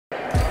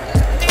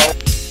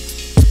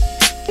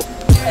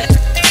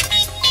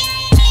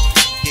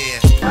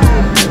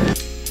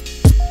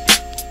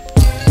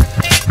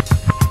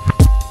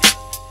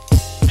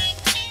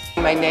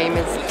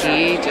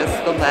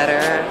the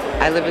letter.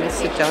 I live in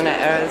Sedona,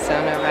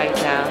 Arizona right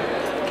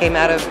now. Came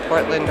out of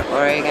Portland,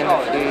 Oregon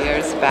a few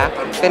years back.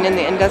 Been in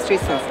the industry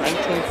since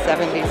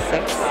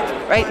 1976.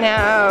 Right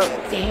now,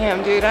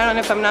 damn dude, I don't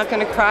know if I'm not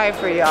gonna cry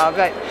for y'all,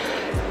 but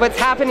what's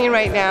happening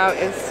right now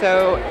is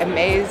so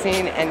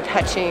amazing and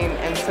touching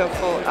and so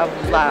full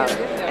of love.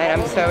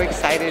 And I'm so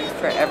excited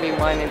for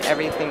everyone and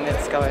everything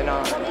that's going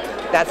on.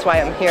 That's why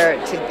I'm here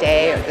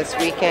today or this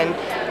weekend.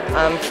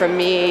 For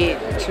me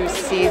to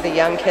see the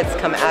young kids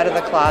come out of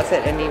the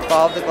closet and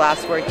evolve the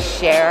glasswork,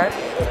 share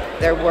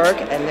their work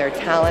and their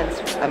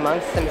talents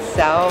amongst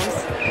themselves,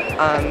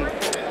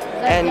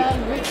 and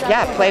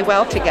yeah, play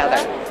well together.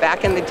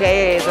 Back in the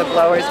day, the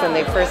blowers, when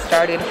they first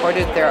started,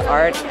 hoarded their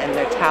art and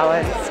their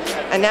talents.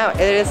 And now it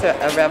is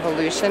a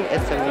revolution,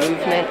 it's a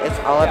movement, it's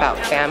all about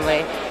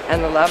family.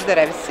 And the love that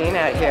I've seen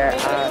out here,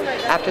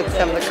 after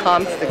some of the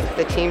comps,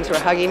 the teams were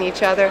hugging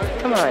each other.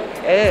 Come on,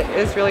 it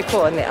is really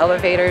cool. And the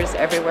elevators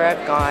everywhere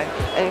I've gone.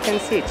 And you can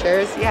see,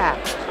 cheers,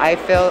 yeah. I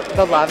feel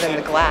the love in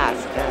the glass,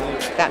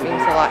 and that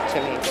means a lot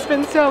to me. It's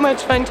been so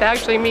much fun to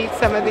actually meet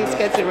some of these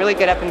kids and really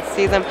get up and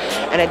see them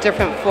in a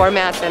different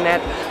format than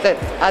at the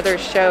other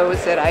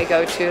shows that I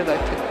go to, the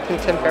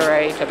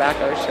contemporary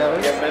tobacco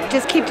shows.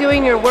 Just keep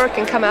doing your work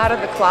and come out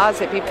of the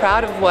closet. Be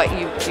proud of what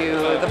you do.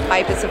 The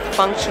pipe is a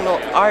functional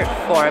art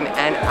form,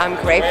 and I'm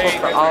grateful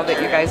for all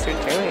that you guys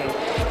are doing,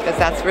 because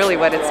that's really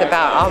what it's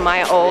about. All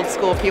my old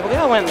school people, they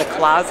all went in the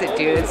closet,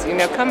 dudes. You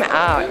know, come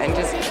out and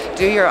just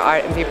do your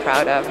art and be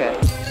proud of it.